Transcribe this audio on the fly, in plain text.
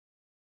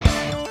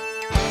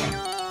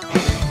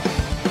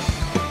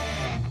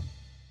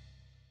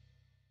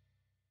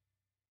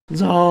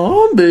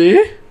Zombie.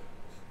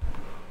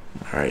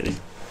 Alrighty.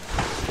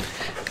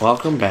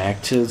 Welcome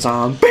back to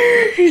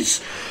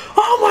Zom-BEES.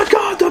 Oh my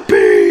god, the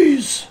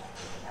bees!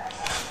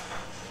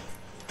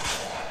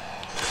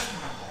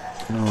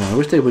 Oh, I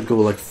wish they would go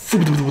like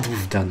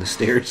down the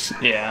stairs.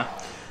 Yeah.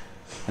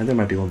 And there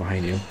might be one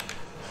behind you.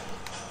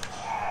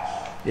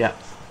 Yeah.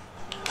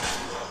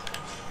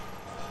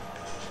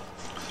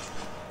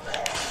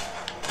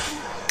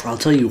 I'll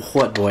tell you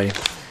what, boy.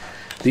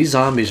 These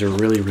zombies are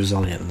really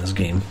resilient in this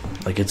game.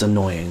 Like, it's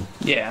annoying.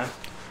 Yeah.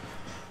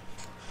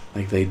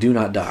 Like, they do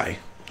not die.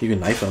 You can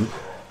knife them.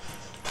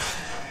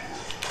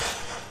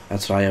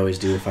 That's what I always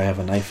do if I have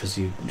a knife, is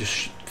you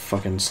just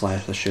fucking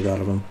slash the shit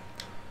out of them.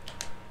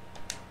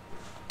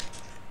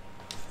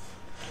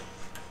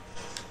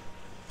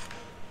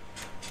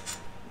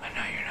 I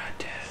know you're not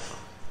dead.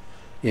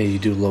 Yeah, you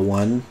do low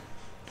one.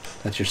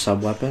 That's your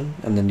sub-weapon.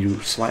 And then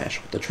you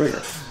slash with the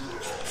trigger.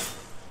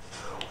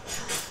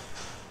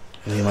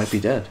 And you might be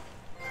dead.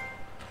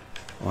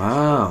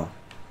 Wow.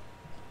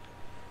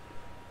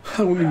 I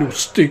don't need no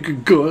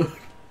stinking gun.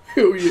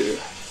 Hell yeah.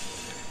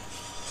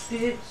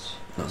 Bitch.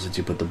 No, since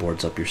you put the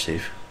boards up, you're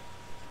safe.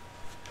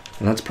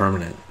 And that's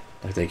permanent.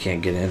 Like, they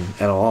can't get in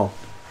at all.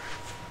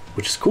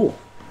 Which is cool.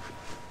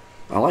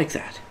 I like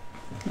that.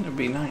 That'd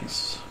be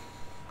nice.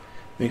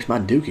 Makes my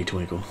dookie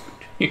twinkle.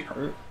 You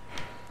hurt.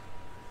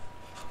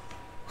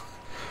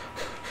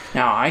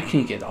 Now I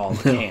can get all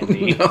the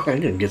candy. No, I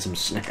can get some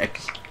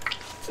snacks.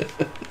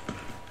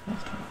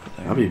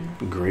 That'd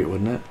be great,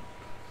 wouldn't it?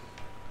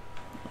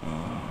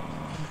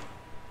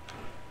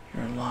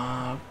 You're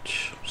locked,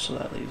 so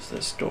that leaves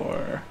this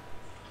door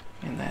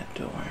and that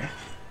door.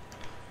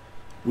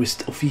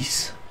 With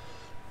office.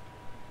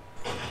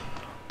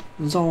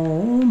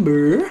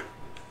 Zombie.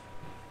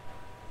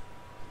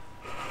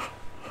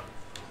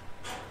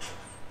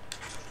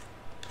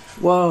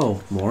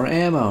 Whoa, more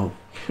ammo.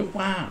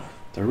 Wow.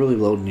 They're really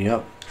loading you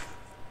up.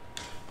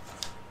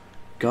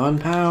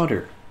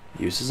 Gunpowder.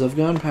 Uses of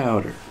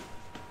gunpowder.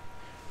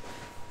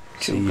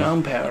 Some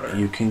gunpowder.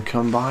 You can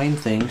combine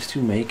things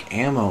to make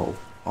ammo.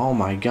 Oh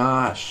my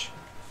gosh.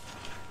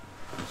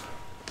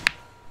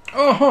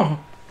 Oh!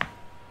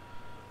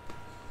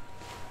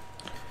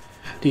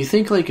 Do you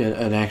think like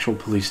an actual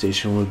police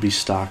station would be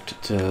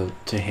stocked to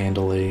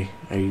handle a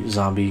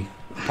zombie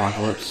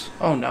apocalypse?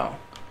 Oh no.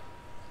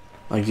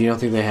 Like, do you don't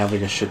think they have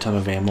like a shit ton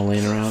of ammo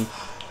laying around?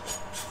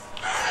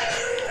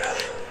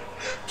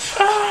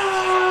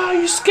 Ah!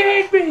 You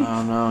scared me!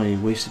 Oh no, you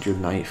wasted your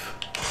knife.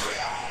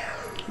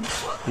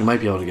 You might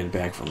be able to get it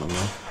back from them though.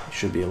 You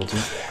should be able to.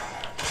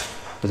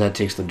 But that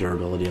takes the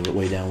durability of it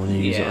way down when you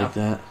use it like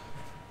that.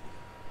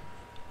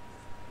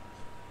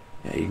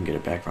 Yeah, you can get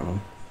it back from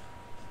him.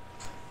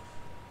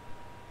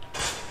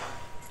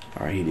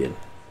 Alright, he did.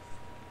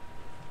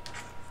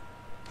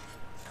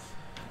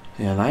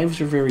 Yeah,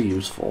 knives are very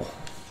useful.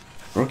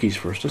 Rookie's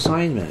first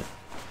assignment.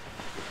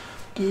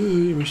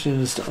 Dude, your mission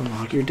is to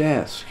unlock your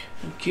desk.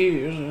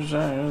 Keys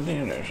the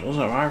initials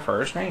of my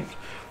first name.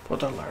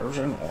 Put the letters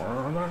in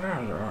order.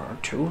 There are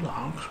two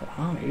locks,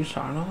 one on each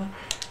side of them.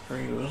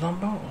 Use them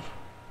both.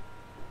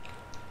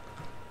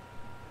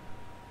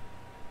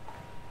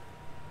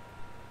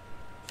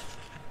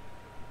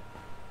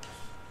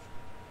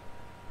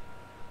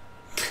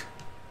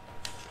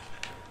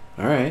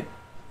 Alright.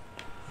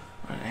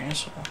 An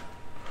asshole.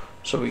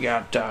 So we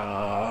got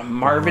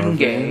Marvin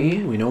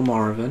Gaye. We know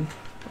Marvin.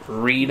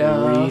 Rita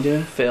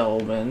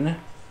Philbin.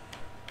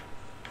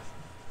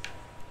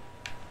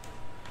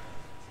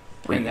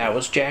 And that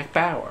was Jack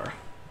Bauer.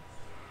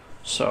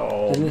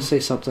 So Didn't it say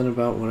something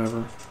about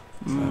whatever?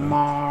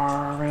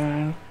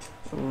 Marvin,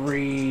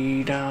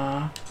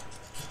 Rita,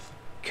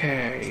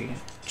 K,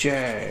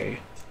 J,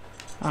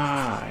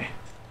 I,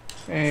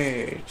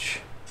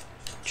 H,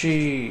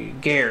 G,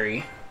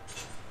 Gary.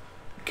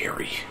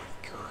 Gary.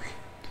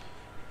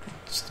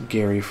 It's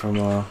Gary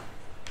from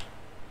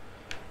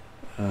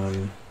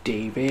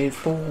David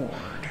Ford.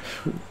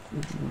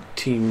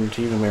 Team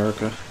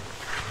America.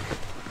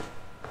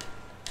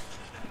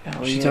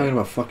 Hell Is she yeah. talking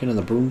about fucking in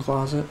the broom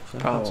closet?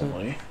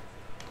 Probably.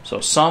 So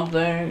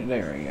something,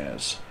 there he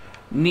is.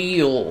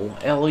 Neil,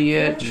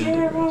 Elliot,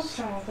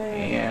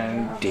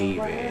 and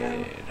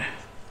David.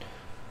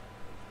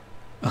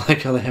 I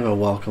like how they have a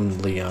welcome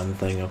Leon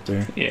thing up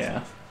there.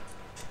 Yeah.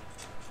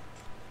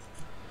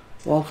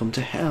 Welcome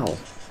to hell.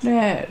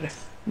 Ned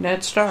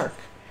Stark.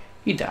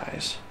 He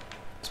dies.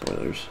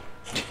 Spoilers.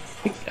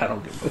 I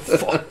don't give a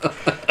fuck.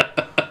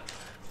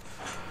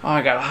 Oh,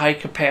 I got a high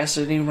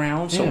capacity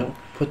round, so Yeah,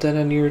 put that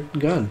in your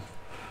gun.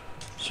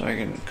 so I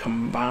can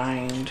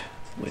combine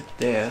with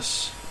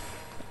this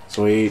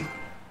Sweet.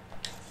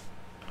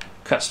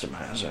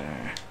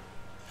 customizer.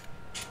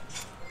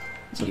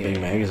 It's a big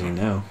magazine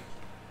now.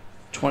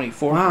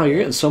 24. Wow, you're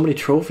getting so many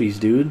trophies,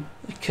 dude.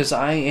 Because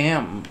I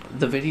am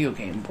the video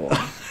game boy.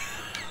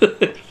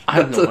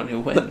 I'm the one who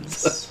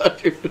wins.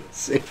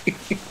 Yeah,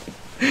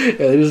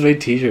 they just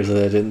made t-shirts of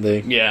that, didn't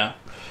they? Yeah.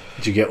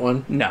 Did you get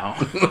one? No.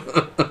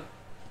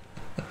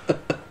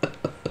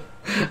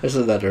 I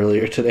said that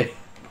earlier today.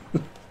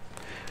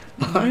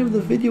 I'm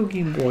the video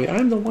game boy.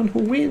 I'm the one who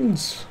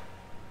wins.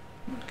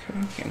 Okay,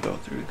 can't go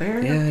through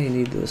there. Yeah, you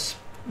need this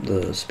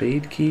the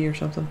spade key or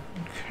something.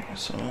 Okay,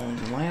 so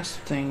the last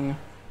thing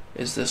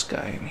is this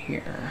guy in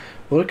here.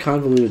 What a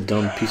convoluted,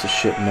 dumb piece of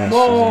shit mess.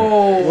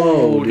 Whoa,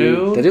 Whoa,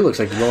 dude. That dude looks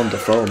like Willem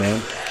Dafoe,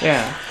 man.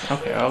 Yeah.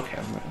 Okay. Hold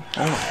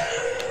on.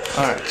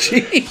 All right.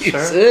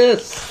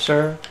 Jesus.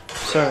 Sir.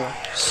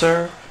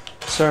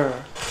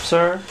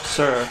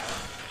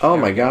 Oh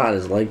my God,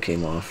 his leg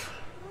came off.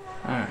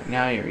 All right,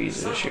 now you're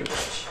easy to shoot.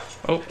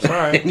 Oh,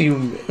 sorry. And you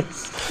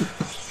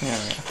missed.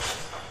 Yeah.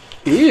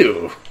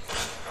 Ew.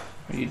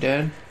 Are you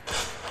dead?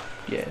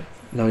 Yeah.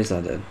 No, he's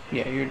not dead.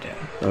 Yeah, you're dead.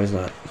 No, he's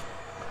not.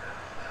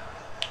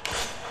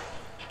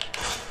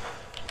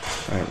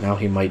 Alright, now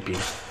he might be.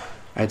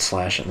 I'd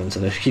slash him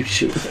instead of keep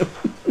shooting him.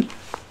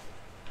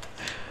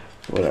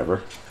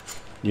 Whatever.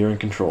 You're in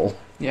control.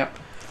 Yep.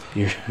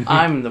 I'm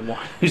I'm the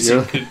one who's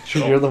in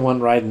control. You're the one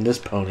riding this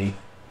pony.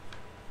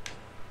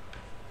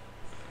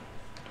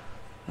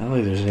 I don't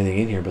think there's anything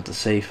in here but the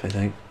safe, I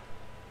think.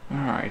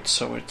 Alright,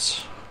 so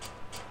it's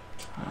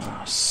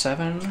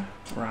 7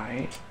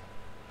 right.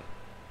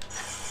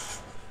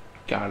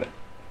 Got it.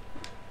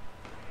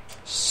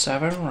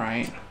 7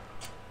 right.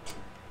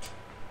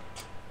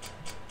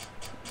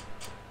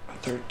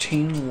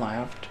 13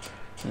 left.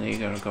 And then you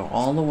gotta go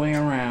all the way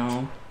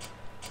around.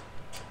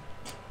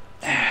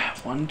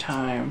 One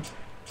time.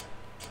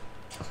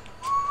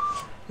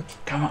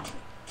 Come on.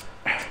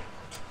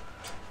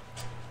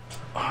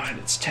 Oh, and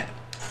it's 10.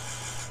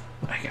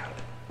 I got it.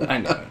 I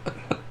know it.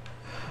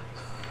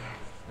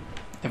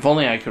 If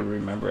only I could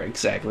remember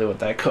exactly what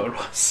that code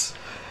was.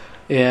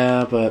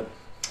 Yeah, but...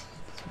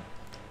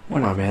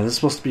 Come on, man. This is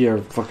supposed to be our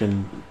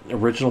fucking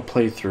original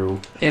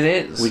playthrough. It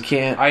is. We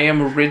can't... I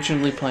am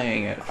originally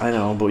playing it. I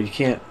know, but you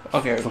can't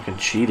Okay. fucking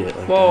cheat it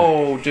like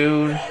Whoa,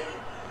 dude.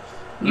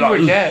 You were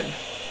dead.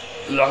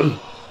 that.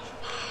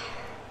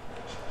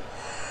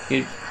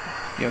 You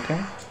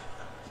okay?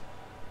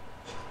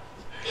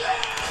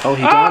 Oh,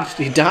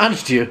 he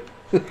dodged you.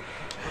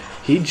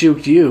 He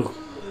juked you.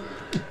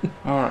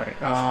 Alright,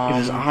 It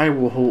is I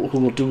who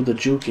will do the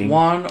juking.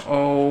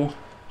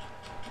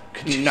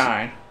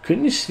 109.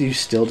 Couldn't you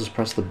still just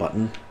press the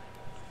button?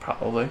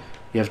 Probably.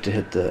 You have to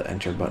hit the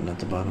enter button at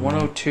the bottom.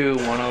 102,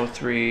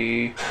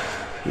 103,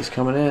 He's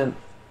coming in.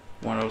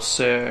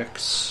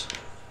 106,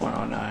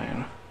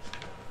 109.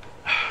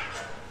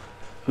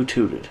 Who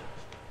tooted?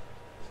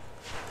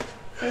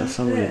 Is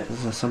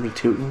that somebody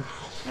tooting?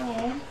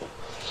 No.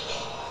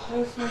 That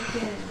was my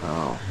kid.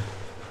 Oh.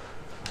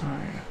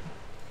 Alright.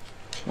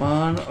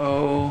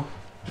 109.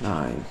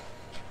 9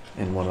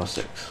 and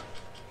 106.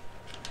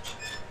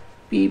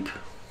 Beep.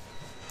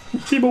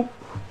 Beep boop.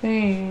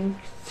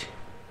 Thanks.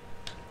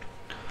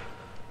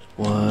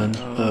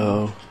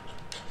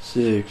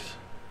 106.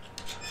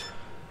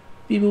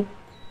 Beep boop.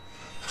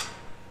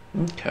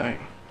 Okay.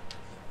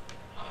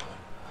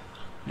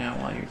 Now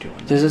while you're doing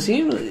Does that, it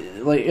seem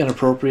like an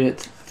appropriate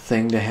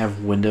thing to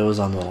have windows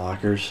on the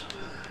lockers?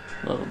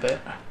 a little bit.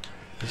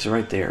 He's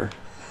right there.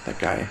 That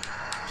guy.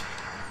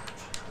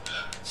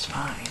 It's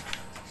fine.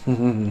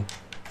 Oh,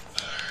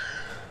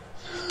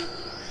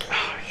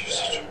 Oh, you're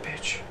such a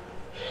bitch.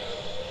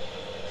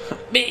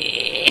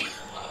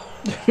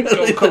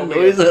 Don't call me a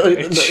noise, I like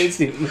the bitch. noise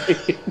you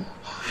made.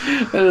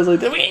 And it's like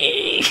the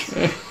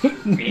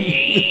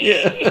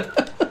yeah.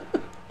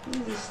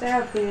 He's a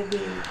stab baby.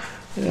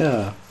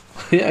 Yeah.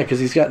 Yeah, because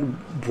he's got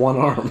one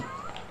arm.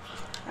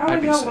 I only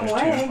I'd be got sad, one too.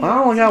 leg.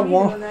 I only got Me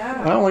one. doing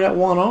that. I only got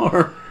one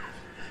arm.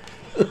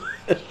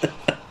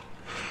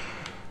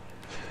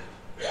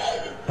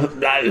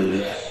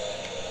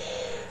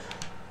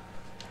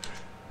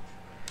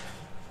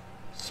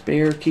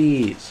 Spare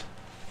keys.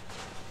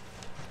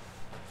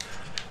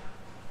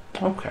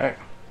 Okay.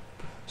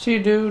 See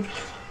you, dude.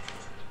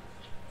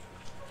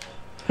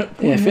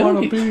 Yeah, I feel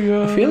Wanna like be,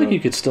 I feel like you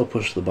could still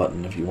push the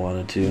button if you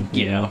wanted to. you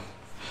Yeah. know?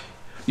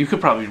 You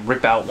could probably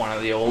rip out one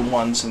of the old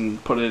ones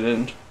and put it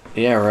in.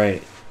 Yeah,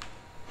 right.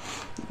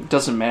 It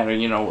doesn't matter,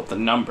 what the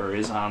number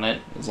is on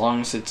it, as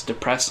long as it's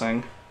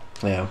depressing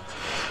Yeah.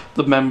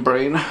 the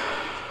membrane.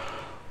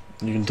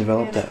 You can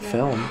develop that Yeah.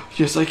 film.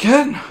 Yes, I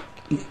can.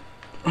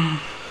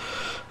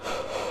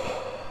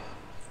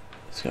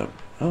 It's got.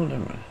 Oh,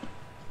 never mind.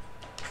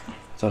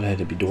 I thought it had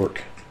to be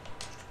dork.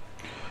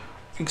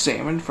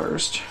 Examine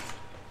first.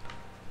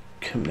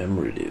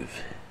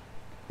 Commemorative.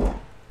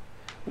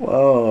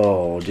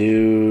 Whoa,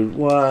 dude.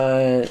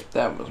 What?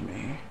 That was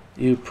me.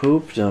 You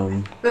pooped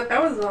him. That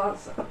was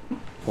awesome.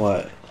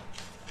 What?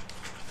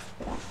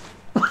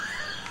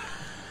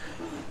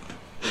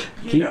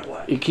 You know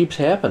what? It keeps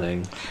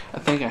happening. I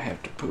think I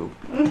have to poop.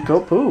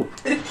 Go poop.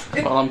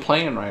 Well, I'm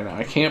playing right now.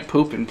 I can't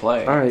poop and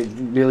play.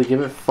 Alright, Billy,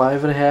 give it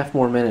 5.5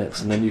 more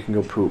minutes and then you can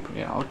go poop.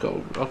 Yeah, I'll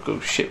go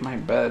shit my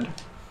bed.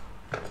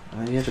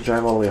 You have to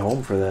drive all the way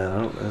home for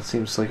that. That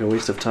seems like a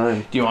waste of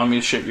time. Do you want me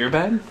to shit your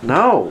bed?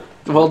 No!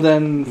 Well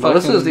then,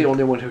 Melissa is the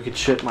only one who could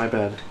shit my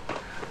bed.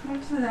 What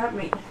does that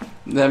mean?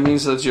 That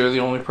means that you're the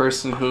only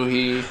person who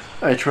he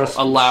I trust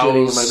allows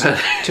shitting in my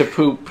bed. to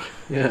poop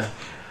Yeah.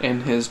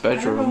 in his I don't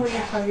know bedroom. what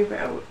you're talking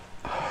about.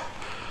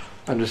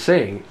 I'm just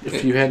saying,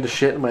 if you had to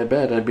shit in my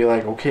bed, I'd be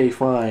like, okay,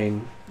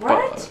 fine.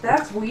 What?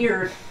 That's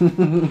weird. A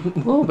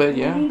little bit,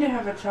 yeah. We need to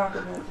have a talk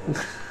about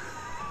this.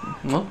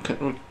 Well,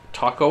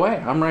 talk away.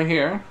 I'm right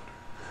here.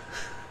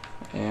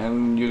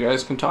 And you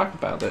guys can talk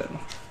about it.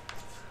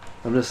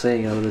 I'm just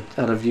saying,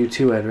 out of you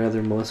two, I'd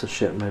rather Melissa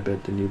shit in my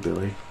bed than you,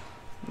 Billy.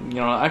 You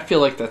know, I feel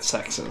like that's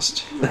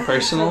sexist,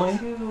 personally.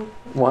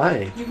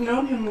 Why? You've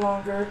known him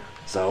longer.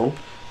 So?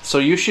 So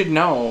you should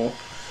know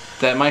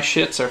that my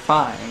shits are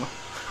fine.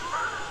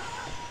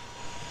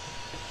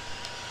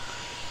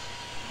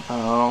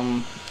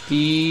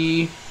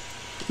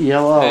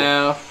 Yellow.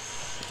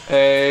 F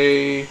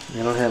A.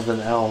 I don't have an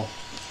L.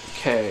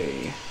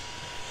 K.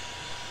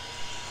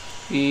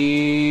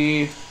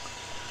 E.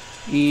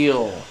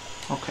 Eel.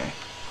 Okay,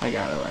 I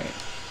got it right.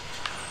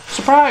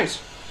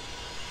 Surprise!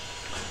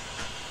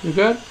 You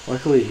good?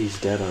 Luckily, he's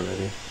dead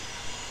already.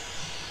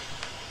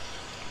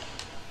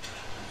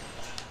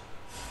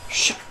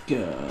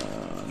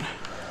 Shotgun.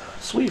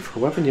 Sweet, for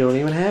a weapon you don't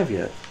even have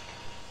yet.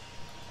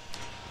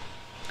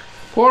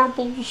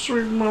 Portables,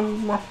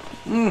 remember.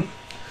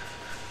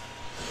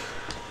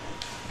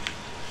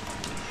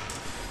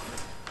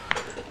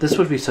 This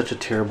would be such a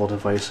terrible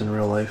device in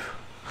real life.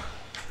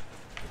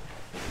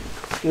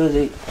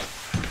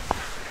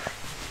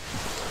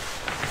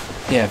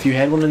 Yeah, if you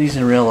had one of these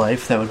in real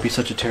life, that would be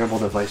such a terrible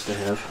device to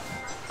have.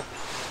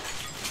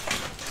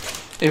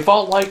 A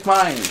vault like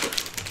mine.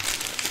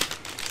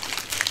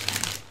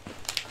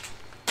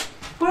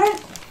 What?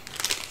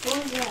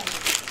 What was that?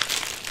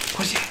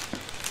 What's that?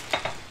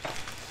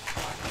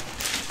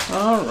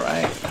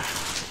 Alright.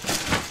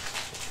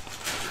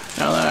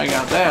 Now that I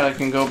got that, I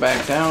can go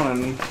back down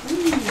and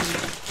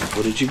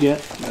What did you get?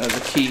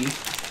 the key.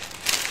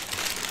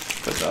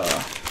 For the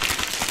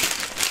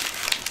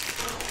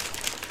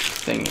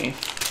thingy.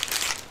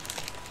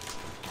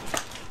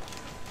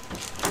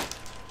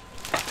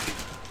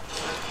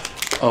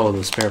 Oh,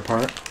 the spare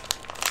part?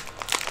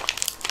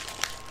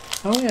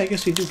 Oh yeah, I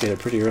guess you do get it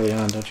pretty early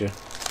on, don't you?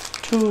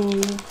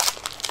 2.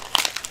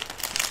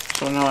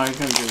 So now I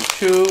can do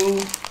 2.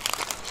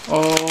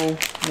 1.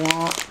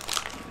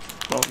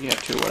 Well, yeah,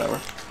 2, whatever.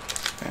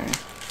 Okay.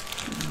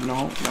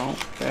 No,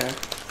 back.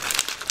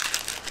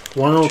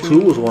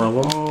 102 was one of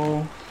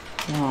them.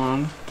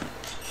 1.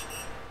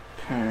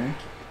 Okay.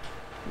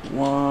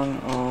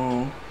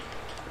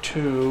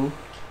 102.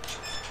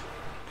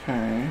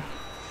 Okay.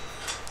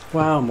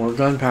 Wow, more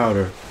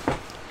gunpowder.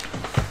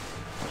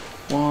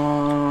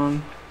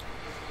 1.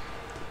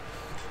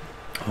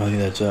 I think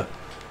that's it.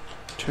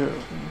 2.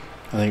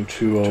 I think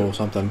 20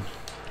 something.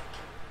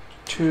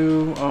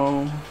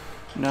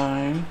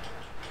 209.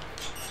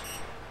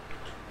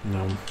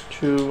 No.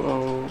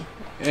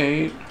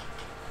 208.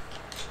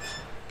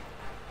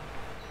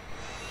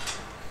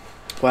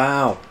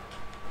 Wow.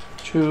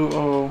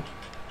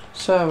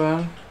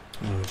 207.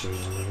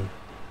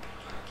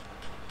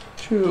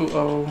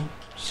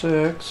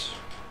 206.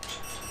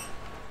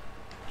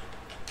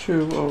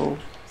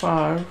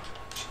 205.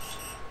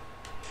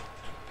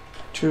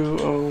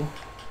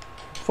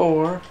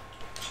 204.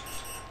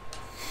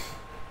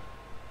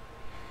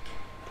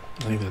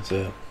 I think that's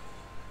it.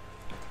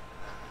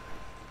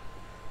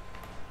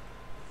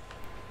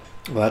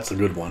 Well, that's a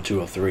good one,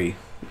 203.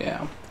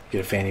 Yeah.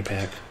 Get a fanny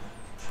pack.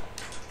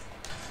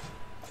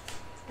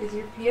 Is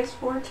your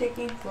PS4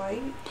 taking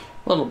flight?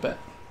 A little bit.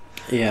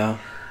 Yeah.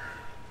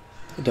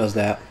 It does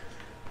that.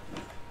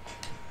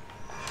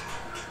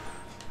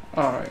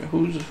 Alright,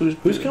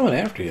 Who's coming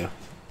after you?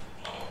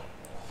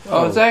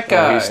 Oh, it's that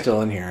guy. Oh, he's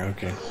still in here,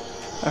 okay.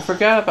 I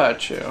forgot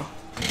about you.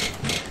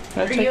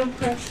 Are you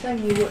impressed I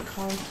knew what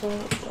console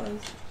it was?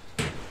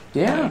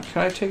 Yeah.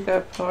 Can I take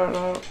that part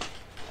out?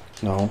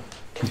 No.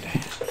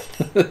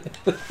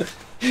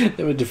 That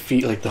would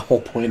defeat like the whole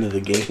point of the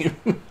game.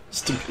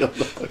 Just to be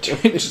able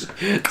to just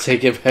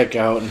take it back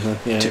out and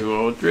yeah.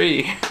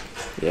 203.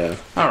 Yeah.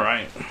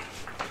 Alright.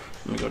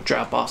 Let me go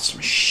drop off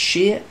some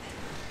shit.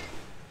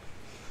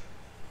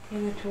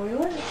 In the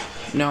toilet?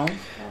 No.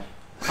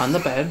 On the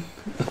bed.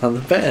 On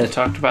the I bed.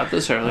 talked about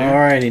this earlier.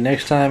 Alrighty,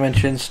 next time on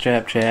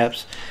Chinstrap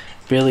Chaps,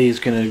 Billy's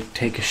gonna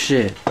take a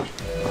shit.